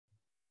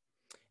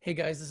Hey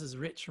guys, this is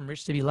Rich from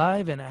Rich TV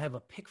Live, and I have a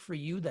pick for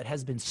you that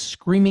has been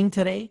screaming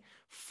today.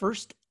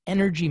 First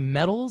Energy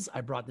Metals.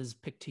 I brought this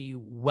pick to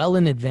you well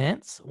in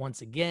advance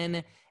once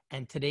again,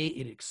 and today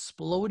it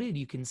exploded.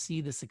 You can see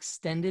this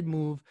extended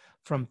move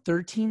from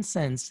 13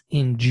 cents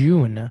in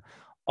June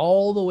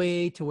all the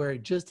way to where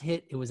it just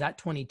hit. It was at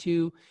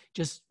 22,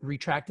 just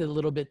retracted a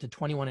little bit to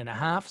 21 and a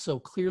half. So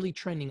clearly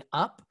trending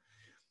up.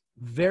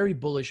 Very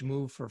bullish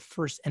move for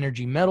First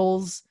Energy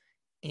Metals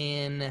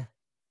in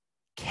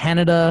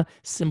Canada,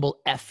 symbol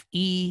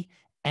FE,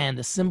 and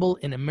the symbol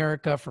in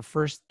America for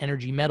First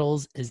Energy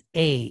Metals is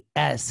ASKDF.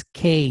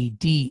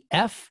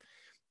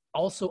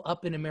 Also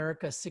up in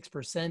America,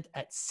 6%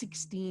 at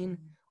 16,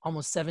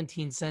 almost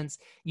 17 cents.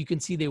 You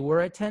can see they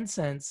were at 10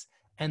 cents,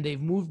 and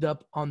they've moved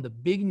up on the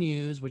big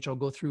news, which I'll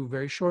go through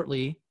very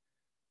shortly.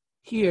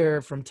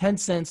 Here, from 10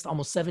 cents to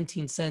almost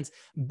 17 cents,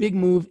 big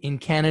move in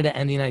Canada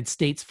and the United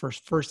States for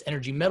First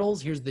Energy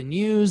Metals. Here's the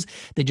news.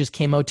 They just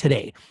came out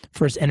today.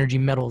 First Energy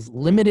Metals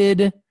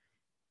Ltd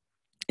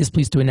is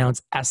pleased to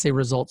announce assay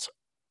results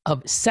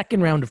of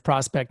second round of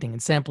prospecting and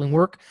sampling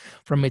work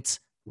from its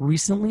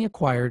recently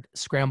acquired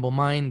Scramble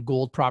Mine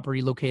gold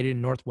property located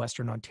in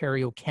northwestern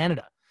Ontario,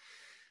 Canada.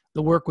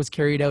 The work was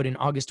carried out in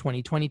August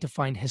 2020 to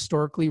find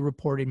historically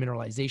reported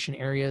mineralization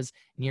areas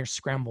near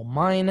Scramble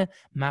Mine,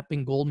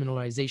 mapping gold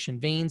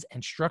mineralization veins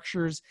and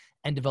structures,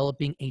 and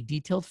developing a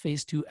detailed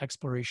Phase 2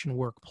 exploration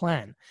work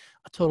plan.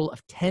 A total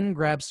of 10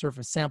 grab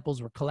surface samples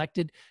were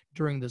collected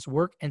during this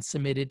work and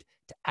submitted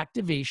to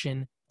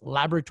Activation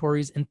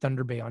Laboratories in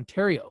Thunder Bay,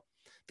 Ontario.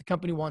 The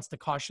company wants to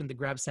caution the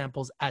grab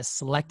samples as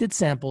selected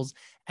samples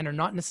and are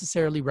not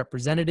necessarily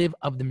representative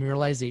of the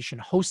mineralization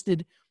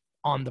hosted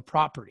on the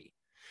property.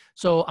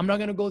 So I'm not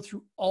going to go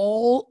through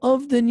all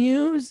of the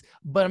news,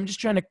 but I'm just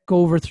trying to go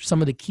over through some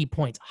of the key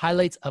points.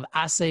 Highlights of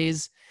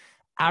assays.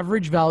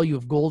 Average value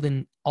of gold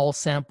in all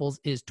samples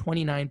is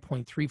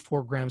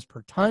 29.34 grams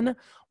per ton,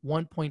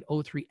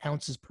 1.03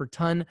 ounces per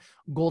ton.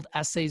 Gold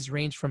assays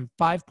range from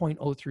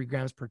 5.03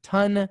 grams per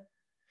ton,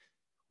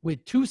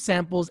 with 2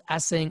 samples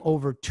assaying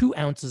over 2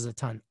 ounces a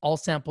ton. All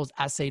samples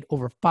assayed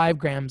over 5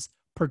 grams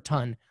per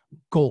ton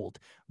gold.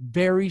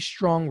 Very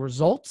strong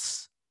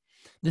results.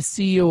 The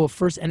CEO of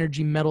First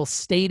Energy Metals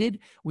stated,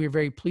 "We are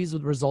very pleased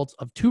with the results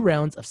of 2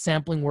 rounds of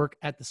sampling work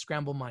at the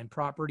Scramble Mine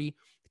property.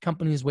 The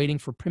company is waiting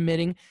for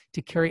permitting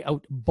to carry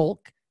out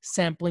bulk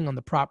sampling on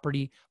the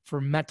property for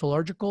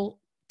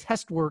metallurgical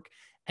test work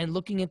and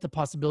looking at the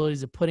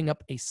possibilities of putting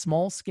up a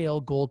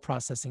small-scale gold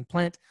processing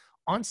plant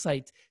on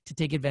site to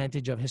take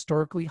advantage of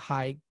historically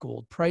high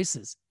gold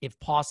prices, if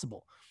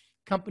possible.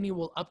 Company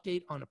will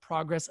update on the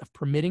progress of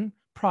permitting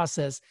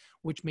process,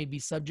 which may be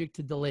subject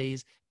to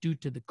delays due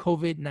to the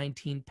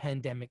COVID-19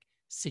 pandemic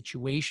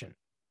situation."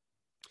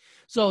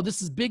 So this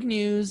is big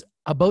news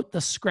about the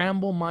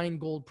Scramble Mine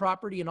gold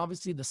property, and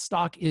obviously the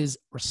stock is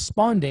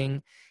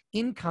responding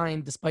in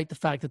kind despite the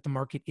fact that the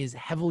market is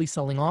heavily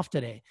selling off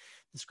today.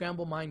 The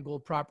Scramble Mine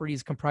gold property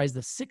is comprised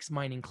of 6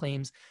 mining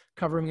claims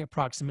covering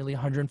approximately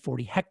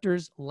 140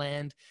 hectares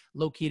land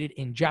located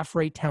in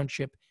Jaffray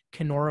Township,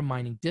 Kenora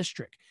Mining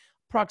District,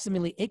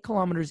 approximately 8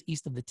 kilometers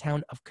east of the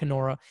town of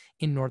Kenora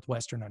in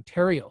northwestern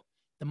Ontario.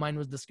 The mine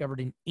was discovered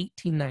in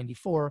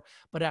 1894,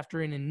 but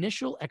after an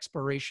initial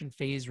exploration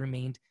phase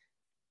remained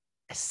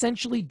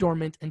essentially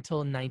dormant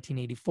until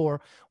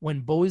 1984,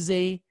 when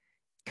Bose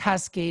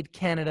Cascade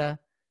Canada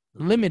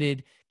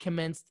Limited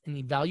commenced an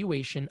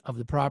evaluation of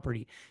the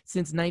property.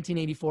 Since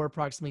 1984,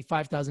 approximately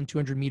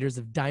 5,200 meters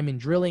of diamond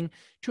drilling,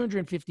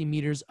 250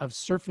 meters of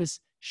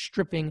surface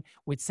stripping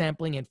with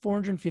sampling, and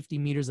 450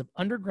 meters of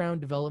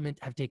underground development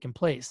have taken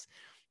place.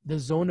 The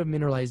zone of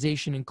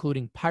mineralization,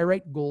 including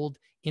pyrite gold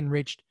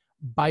enriched,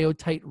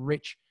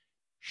 biotite-rich,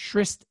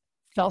 schist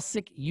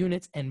felsic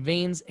units and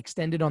veins,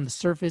 extended on the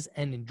surface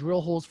and in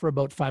drill holes for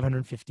about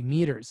 550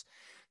 meters.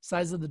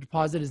 Size of the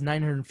deposit is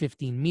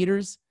 915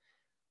 meters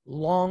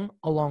long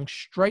along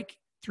strike,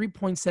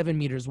 3.7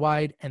 meters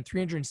wide, and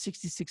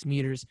 366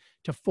 meters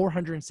to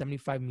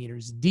 475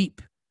 meters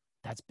deep.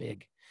 That's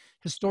big.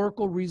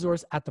 Historical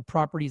resource at the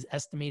property is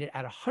estimated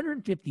at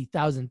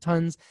 150,000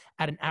 tons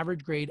at an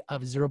average grade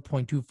of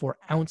 0.24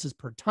 ounces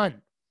per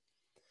ton.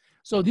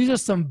 So these are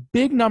some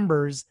big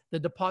numbers. The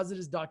deposit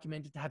is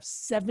documented to have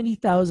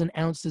 70,000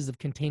 ounces of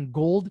contained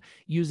gold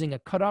using a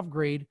cutoff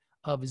grade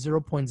of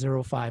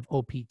 0.05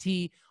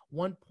 OPT,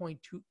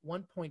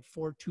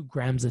 1.42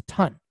 grams a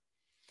ton.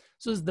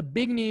 So this is the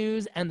big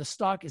news, and the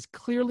stock is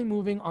clearly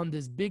moving on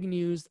this big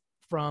news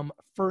from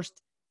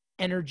First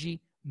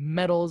Energy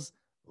Metals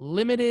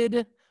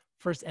Limited.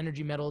 First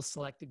Energy Metals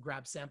selected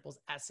grab samples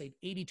assayed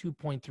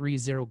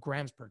 82.30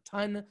 grams per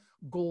ton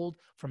gold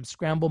from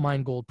Scramble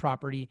Mine gold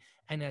property.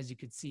 And as you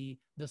can see,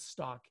 the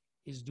stock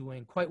is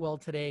doing quite well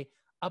today.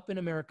 Up in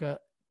America,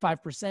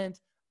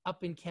 5%.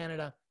 Up in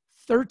Canada,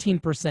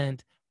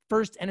 13%.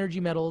 First Energy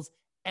Metals,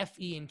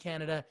 FE in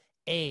Canada,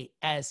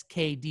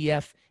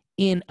 ASKDF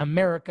in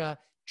America,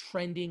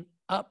 trending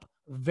up,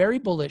 very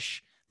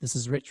bullish. This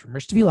is Rich from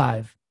Rich TV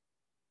Live.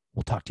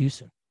 We'll talk to you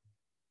soon.